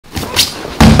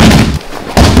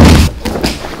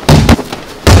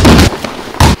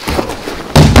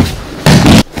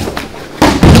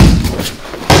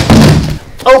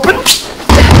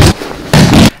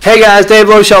Hey guys,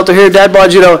 David Loshelder here, Dadbod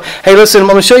Judo. Hey listen, I'm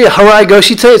going to show you Harai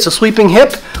Goshi today. It's a sweeping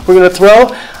hip. We're going to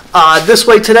throw this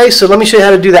way today, so let me show you how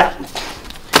to do that.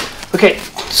 Okay,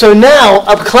 so now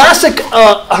a classic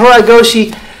Harai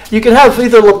Goshi, you can have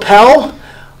either lapel,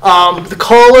 the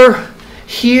collar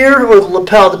here, or the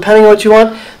lapel, depending on what you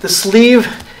want. The sleeve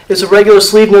is a regular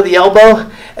sleeve near the elbow,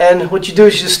 and what you do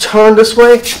is you just turn this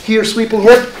way, here, sweeping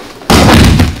hip,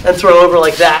 and throw over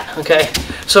like that, okay?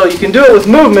 So you can do it with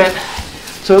movement.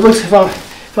 So it looks,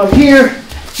 if I'm here,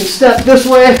 you step this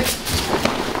way,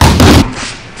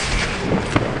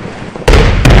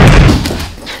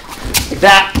 like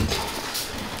that.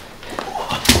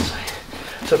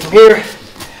 So from here,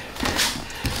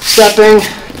 stepping,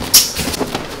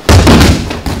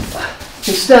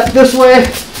 you step this way,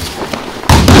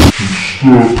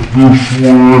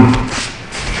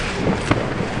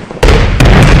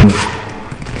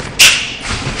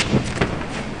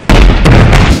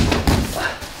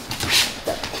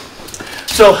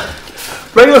 So,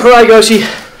 regular Harai Goshi,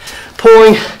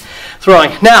 pulling,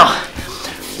 throwing. Now,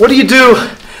 what do you do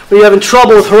when you're having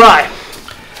trouble with Harai?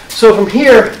 So from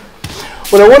here,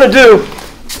 what I want to do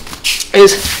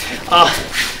is,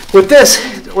 with this,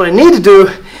 what I need to do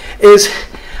is,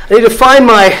 I need to find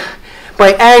my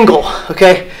angle,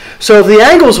 okay? So if the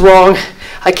angle's wrong,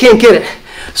 I can't get it.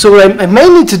 So what I may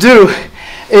need to do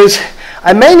is,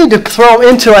 I may need to throw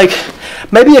into like,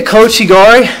 maybe a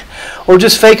kochi-gari, or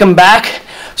just fake him back.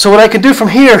 So what I can do from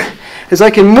here is I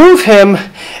can move him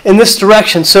in this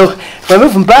direction. So if I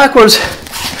move him backwards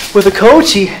with a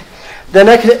kochi, then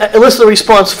I can elicit a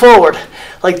response forward,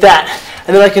 like that.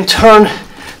 And then I can turn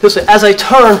this way. As I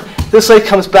turn, this leg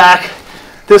comes back,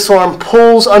 this arm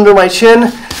pulls under my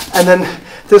chin, and then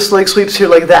this leg sweeps here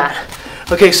like that.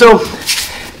 Okay, so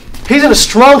he's in a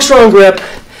strong, strong grip.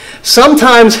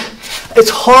 Sometimes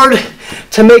it's hard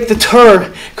to make the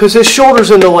turn because his shoulder's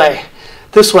in the way.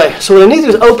 This way. So what I need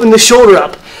to do is open the shoulder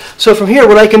up. So from here,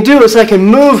 what I can do is I can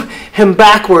move him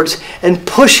backwards and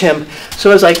push him.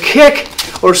 So as I kick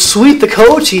or sweep the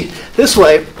kochi this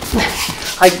way,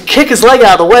 I kick his leg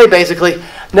out of the way basically.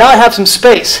 Now I have some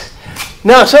space.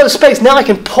 Now, so I have space, now I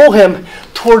can pull him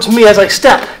towards me as I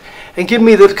step and give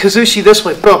me the kazushi this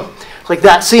way. Boom. Like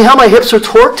that. See how my hips are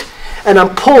torqued? And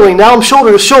I'm pulling. Now I'm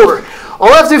shoulder to shoulder. All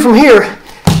I have to do from here,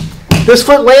 this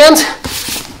foot lands,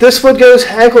 this foot goes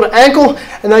ankle to ankle,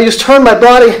 and I just turn my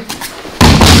body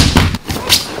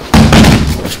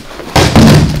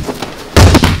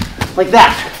like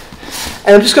that.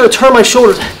 And I'm just going to turn my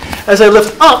shoulders. As I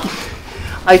lift up,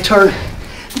 I turn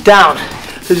down.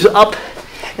 So just up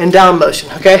and down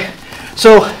motion, okay?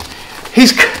 So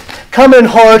he's coming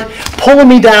hard, pulling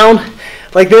me down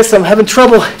like this. I'm having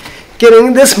trouble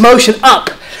getting this motion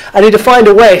up. I need to find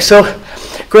a way. So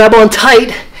grab on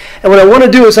tight, and what I want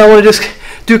to do is I want to just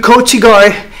do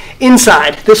kochi-gari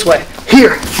inside, this way,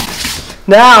 here.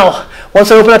 Now, once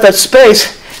I open up that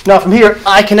space, now from here,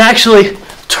 I can actually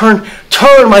turn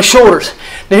my shoulders.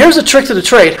 Now here's the trick to the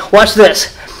trade. Watch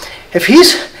this. If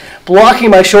he's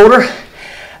blocking my shoulder,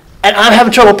 and I'm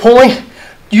having trouble pulling,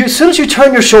 as soon as you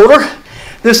turn your shoulder,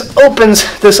 this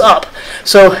opens this up.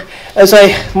 So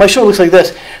my shoulder looks like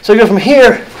this. So I go from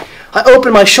here, I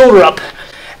open my shoulder up,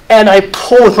 and I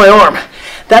pull with my arm.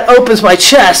 That opens my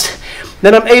chest.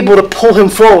 Then I'm able to pull him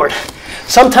forward.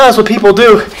 Sometimes what people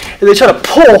do is they try to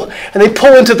pull, and they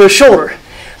pull into their shoulder.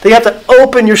 They have to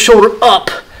open your shoulder up,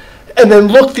 and then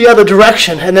look the other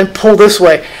direction, and then pull this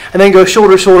way, and then go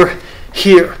shoulder to shoulder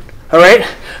here. All right?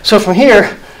 So from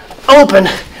here, open,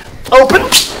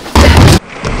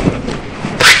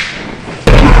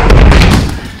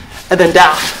 and then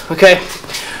down, okay?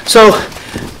 So,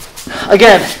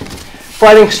 again,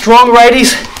 fighting strong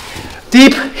righties,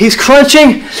 deep, he's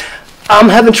crunching, I'm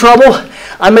having trouble.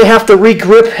 I may have to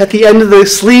re-grip at the end of the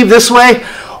sleeve this way,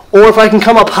 or if I can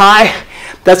come up high,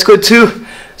 that's good too.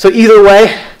 So either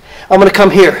way, I'm gonna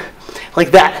come here,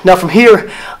 like that. Now from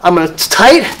here, I'm gonna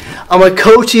tight, I'm gonna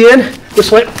kochi in,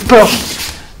 this way, boom.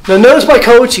 Now notice my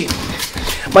kochi.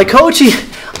 My kochi,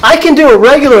 I can do a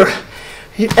regular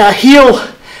heel,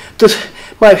 just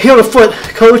my heel to foot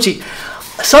kochi.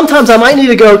 Sometimes I might need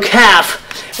to go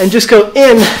calf and just go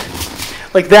in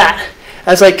like that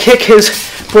as I kick his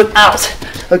foot out.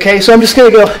 Okay, so I'm just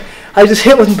gonna go, I just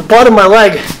hit with the butt of my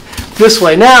leg this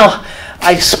way. Now,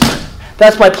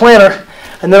 that's my plantar,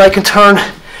 and then I can turn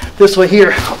this way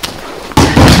here,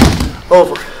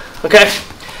 over, okay?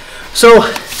 So,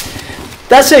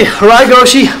 that's a Harai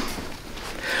Goshi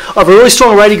of a really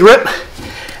strong righty grip,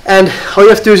 and all you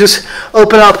have to do is just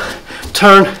open up,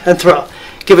 turn, and throw.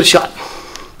 Give it a shot.